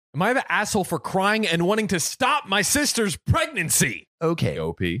Am I the asshole for crying and wanting to stop my sister's pregnancy? Okay.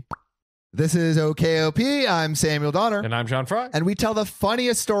 OP. This is OKOP. I'm Samuel Donner. And I'm John Fry. And we tell the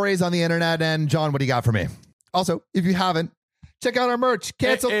funniest stories on the internet. And John, what do you got for me? Also, if you haven't, check out our merch.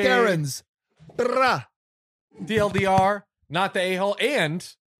 Canceled Karens. Brah. TLDR, not the a-hole, and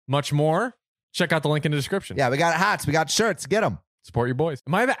much more. Check out the link in the description. Yeah, we got hats. We got shirts. Get them. Support your boys.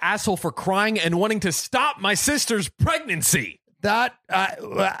 Am I the asshole for crying and wanting to stop my sister's pregnancy? That,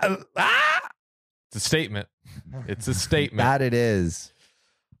 It's a statement. It's a statement. That it is.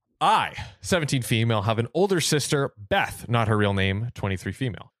 I, 17 female, have an older sister, Beth, not her real name, 23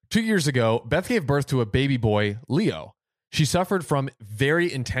 female. 2 years ago, Beth gave birth to a baby boy, Leo. She suffered from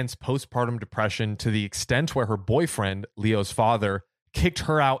very intense postpartum depression to the extent where her boyfriend, Leo's father, kicked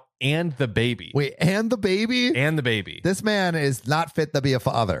her out and the baby. Wait, and the baby? And the baby. This man is not fit to be a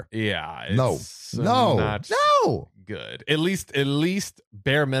father. Yeah. No. Not No. good. At least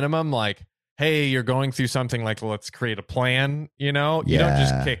bare minimum, like, hey, you're going through something, like, let's create a plan, you know? You don't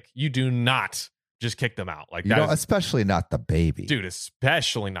just kick. You do not just kick them out. Like, that is, especially not the baby. dude,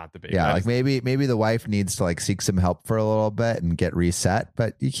 especially not the baby. Yeah, That's like maybe the wife needs to like seek some help for a little bit and get reset,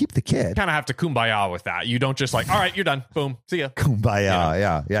 but you keep the kid. kind of have to kumbaya with that. You don't just like, all right, you're done. Boom. See ya.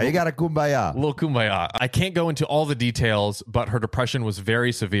 Kumbaya. Yeah. You got to kumbaya. A little kumbaya. I can't go into all the details, but her depression was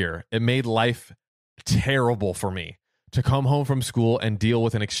very severe. It made life terrible for me to come home from school and deal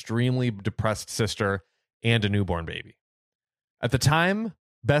with an extremely depressed sister and a newborn baby. At the time,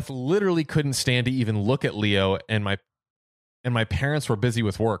 Beth literally couldn't stand to even look at Leo, and my parents were busy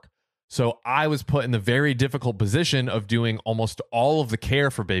with work. So I was put in the very difficult position of doing almost all of the care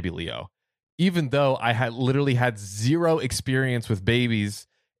for baby Leo, even though I had literally had zero experience with babies,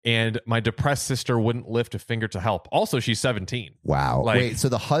 and my depressed sister wouldn't lift a finger to help. Also, she's 17. Wow. Like- Wait, so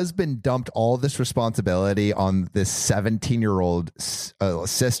the husband dumped all this responsibility on this 17-year-old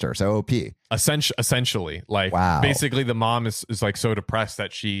sister, so OP. Essentially, like, Wow. basically the mom is like so depressed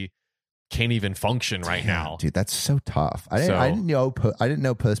that she can't even function right now. Dude, that's so tough. I didn't know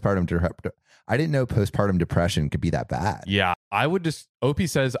postpartum depression could be that bad. Yeah, OP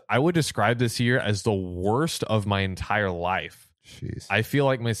says, I would describe this year as the worst of my entire life. Jeez. I feel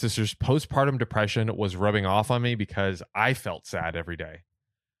like my sister's postpartum depression was rubbing off on me because I felt sad every day.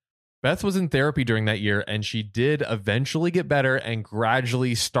 Beth was in therapy during that year, and she did eventually get better and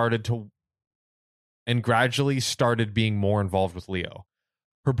gradually started being more involved with Leo.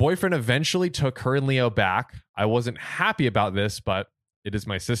 Her boyfriend eventually took her and Leo back. I wasn't happy about this, but it is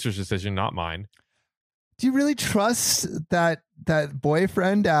my sister's decision, not mine. Do you really trust that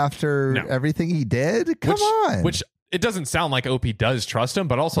boyfriend after everything he did? Come on. Which it doesn't sound like OP does trust him,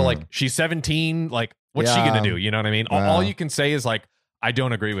 but also like, she's 17. Like, what's she gonna do? You know what I mean? All you can say is like, I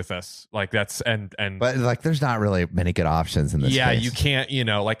don't agree with this. Like, that's and but like, there's not really many good options in this. Yeah, case. you can't. You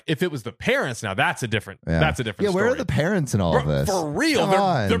know, like if it was the parents, now that's a different. Yeah. That's a different. Yeah, story. where are the parents in all of this? For real, Come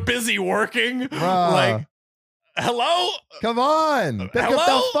on. they're busy working. Bruh. Like, hello, come on, pick Hello? up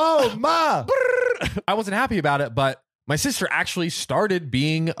the phone, ma. I wasn't happy about it, but my sister actually started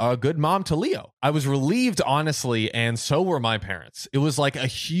being a good mom to Leo. I was relieved, honestly, and so were my parents. It was like a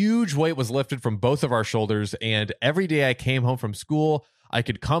huge weight was lifted from both of our shoulders, and every day I came home from school, I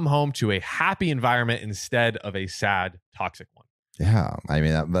could come home to a happy environment instead of a sad, toxic one. Yeah, I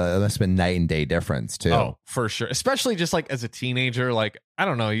mean that must have been night and day difference too. Oh, for sure. Especially just like as a teenager, like I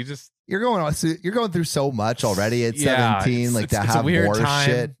don't know, you're going through so much already at Yeah, 17, like it's to a have weird more time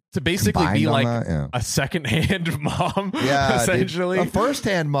shit to basically combined be on like that, yeah. a secondhand mom. Yeah, essentially dude, a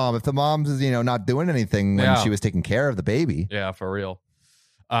first-hand mom. If the mom's is not doing anything when she was taking care of the baby. Yeah, for real.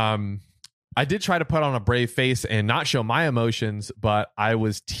 I did try to put on a brave face and not show my emotions, but I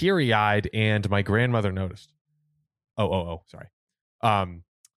was teary-eyed and my grandmother noticed. Oh, sorry.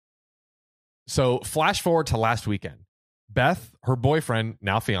 So flash forward to last weekend. Beth, her boyfriend,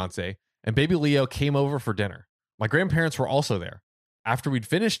 now fiance, and baby Leo came over for dinner. My grandparents were also there. After we'd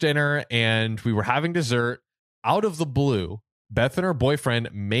finished dinner and we were having dessert, out of the blue, Beth and her boyfriend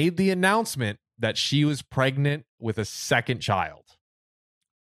made the announcement that she was pregnant with a second child.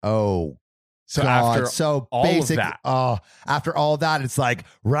 Oh, so God, after so all basic, of that, after all that, it's like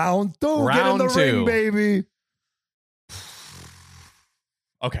round two, get in Round the two. ring, baby.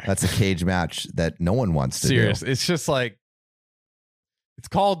 okay, That's a cage match that no one wants to serious. do. It's just like it's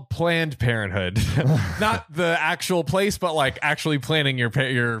called Planned Parenthood, not the actual place, but like actually planning your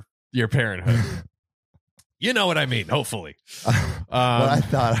parenthood. You know what I mean? Hopefully. Well, I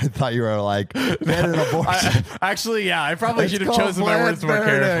thought you were like man an abortion. Actually, yeah, I probably It's should have called chosen my words more Planned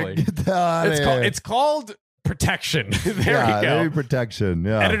carefully. Parenthood. Get that out of here. It's called protection. There yeah, we go. baby protection.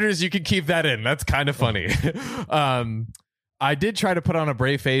 Yeah. Editors, you can keep that in. That's kind of funny. I did try to put on a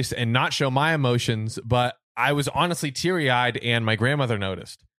brave face and not show my emotions, but I was honestly teary-eyed, and my grandmother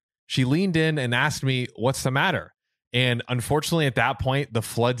noticed. She leaned in and asked me, "What's the matter?" And unfortunately, at that point, the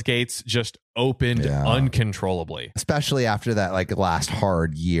floodgates just opened uncontrollably. Especially after that like last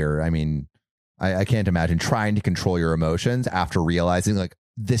hard year. I mean, I can't imagine trying to control your emotions after realizing like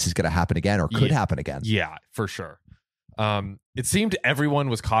this is going to happen again or could happen again. Yeah, for sure. It seemed everyone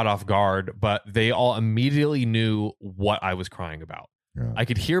was caught off guard, but they all immediately knew what I was crying about. Yeah. I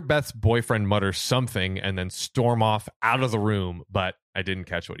could hear Beth's boyfriend mutter something and then storm off out of the room, but I didn't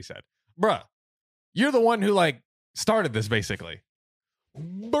catch what he said. Bruh, you're the one who like started this basically.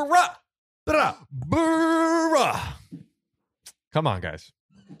 Bruh. Come on, guys.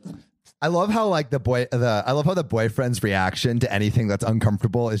 I love how like I love how the boyfriend's reaction to anything that's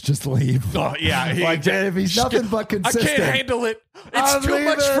uncomfortable is just leave. Oh yeah, like if he's nothing but consistent. I can't handle it. It's too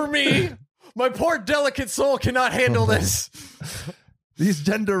much for me. My poor delicate soul cannot handle this. These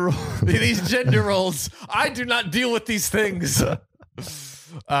gender roles. These gender roles. I do not deal with these things.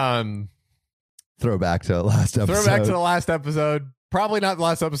 Throwback to the last episode. Throwback to the last episode. Probably not the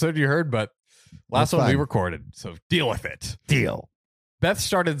last episode you heard, but last one we recorded. So deal with it. Deal. Beth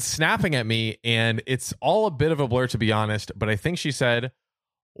started snapping at me, and it's all a bit of a blur, to be honest, but I think she said,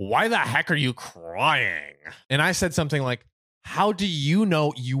 "Why the heck are you crying?" And I said something like, "How do you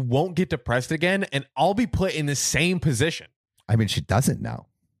know you won't get depressed again and I'll be put in the same position?" I mean, she doesn't know.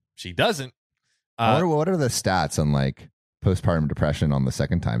 She doesn't. I wonder, what are the stats on like postpartum depression on the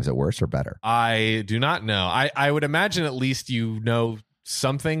second time? Is it worse or better? I do not know. I would imagine at least you know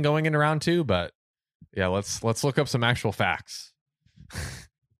something going in round 2, but yeah, let's look up some actual facts.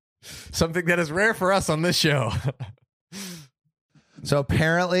 Something that is rare for us on this show. So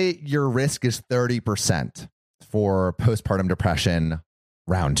apparently your risk is 30% for postpartum depression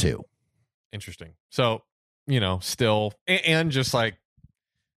round 2. Interesting. So, still, and just like,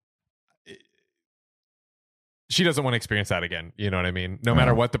 she doesn't want to experience that again. You know what I mean? No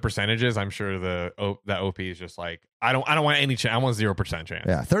matter what the percentage is, I'm sure that OP is just like, I don't want any chance. I want 0% chance.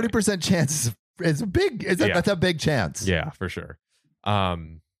 Yeah. 30% chance is big. That's a big chance. Yeah, for sure.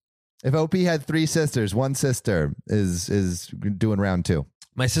 If OP had 3 sisters, one sister is doing round 2.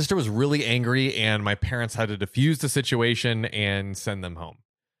 My sister was really angry, and my parents had to diffuse the situation and send them home.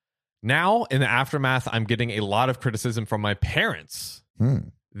 Now, in the aftermath, I'm getting a lot of criticism from my parents.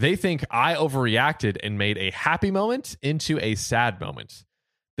 They think I overreacted and made a happy moment into a sad moment.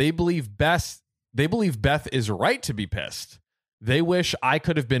 They believe Beth is right to be pissed. They wish I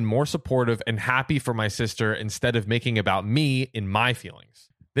could have been more supportive and happy for my sister instead of making about me in my feelings.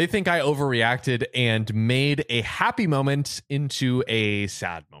 They think I overreacted and made a happy moment into a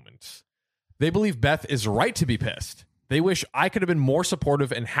sad moment. They believe Beth is right to be pissed. They wish I could have been more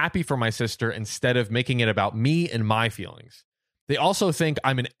supportive and happy for my sister instead of making it about me and my feelings. They also think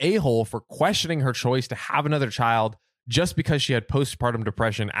I'm an a-hole for questioning her choice to have another child just because she had postpartum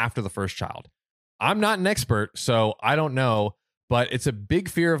depression after the first child. I'm not an expert, so I don't know, but it's a big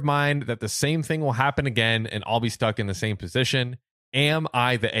fear of mine that the same thing will happen again and I'll be stuck in the same position. Am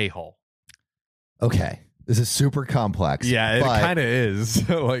I the a-hole? Okay. This is super complex. Yeah, it kind of is.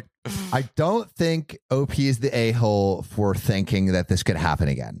 Like, I don't think OP is the a-hole for thinking that this could happen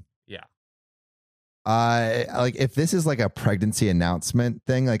again. Yeah. Like if this is like a pregnancy announcement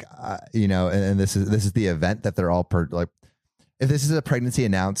thing, like and this is the event that they're all if this is a pregnancy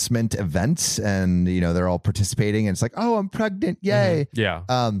announcement event and they're all participating and it's like, oh, I'm pregnant, yay. Mm-hmm.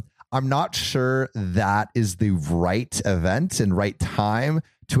 Yeah. I'm not sure that is the right event and right time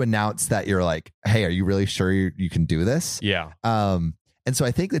to announce that you're like, hey, are you really sure you can do this? Yeah. And so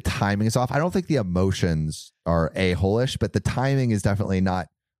I think the timing is off. I don't think the emotions are a-hole-ish, but the timing is definitely not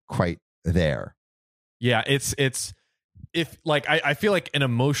quite there. Yeah, it's if like I feel like an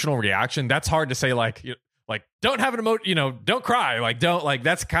emotional reaction, that's hard to say like don't have an don't cry, like don't like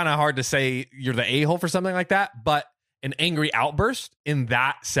that's kind of hard to say you're the a-hole for something like that, but an angry outburst in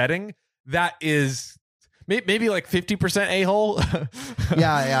that setting, that is maybe like 50% a-hole.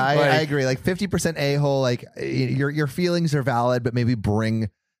 I agree. Like 50% a-hole, like your feelings are valid, but maybe bring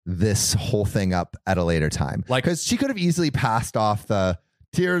this whole thing up at a later time. Like, because she could have easily passed off the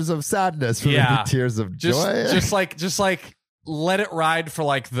tears of sadness for maybe tears of joy. Just like let it ride for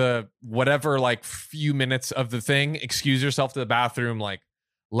like the whatever, like few minutes of the thing, excuse yourself to the bathroom, like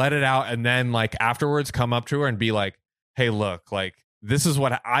let it out. And then like afterwards come up to her and be like, hey, look, like this is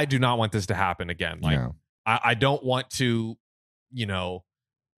what I do not want this to happen again. Like I don't want to,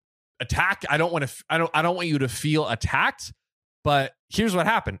 attack. I don't want you to feel attacked, but here's what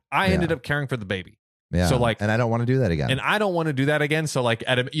happened. I ended up caring for the baby. Yeah. So like, and I don't want to do that again. And I don't want to do that again. So like,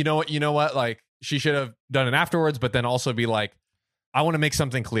 you know what? Like, she should have done it afterwards, but then also be like, I want to make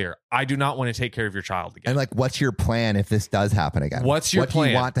something clear. I do not want to take care of your child again. And like, what's your plan if this does happen again? What's your plan? What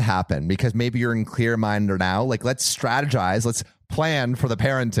do you want to happen? Because maybe you're in clear mind now. Like, let's strategize. Let's plan for the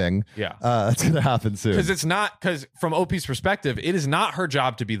parenting. Yeah. It's going to happen soon. Because from OP's perspective, it is not her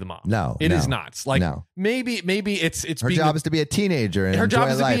job to be the mom. No. It is not. Like, maybe it's her job is to be a teenager. And her job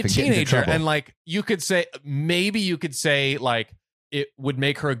is to be a teenager. And like, you could say, like, it would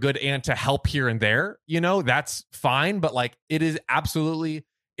make her a good aunt to help here and there, that's fine. But like, it is absolutely,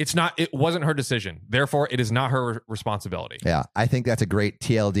 it wasn't her decision. Therefore, it is not her responsibility. Yeah. I think that's a great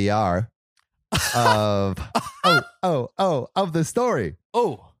TLDR of, of the story.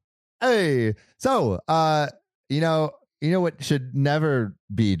 Oh, hey. So, you know what should never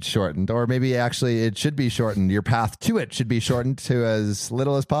be shortened, or maybe actually it should be shortened. Your path to it should be shortened to as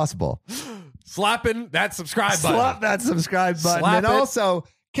little as possible. Slapping that subscribe button. Slap that subscribe button. And also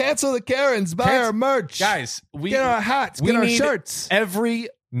cancel the Karens. Buy our merch. Guys, get our hats. Get our shirts. Every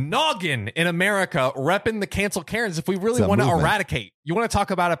noggin in America repping the cancel Karens if we really want to eradicate. You want to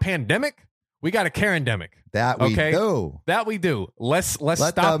talk about a pandemic? We got a Karen-demic. That we do. That we do. Let's Let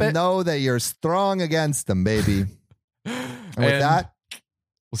stop them it. know that you're strong against them, baby. And with that,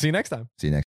 we'll see you next time. See you next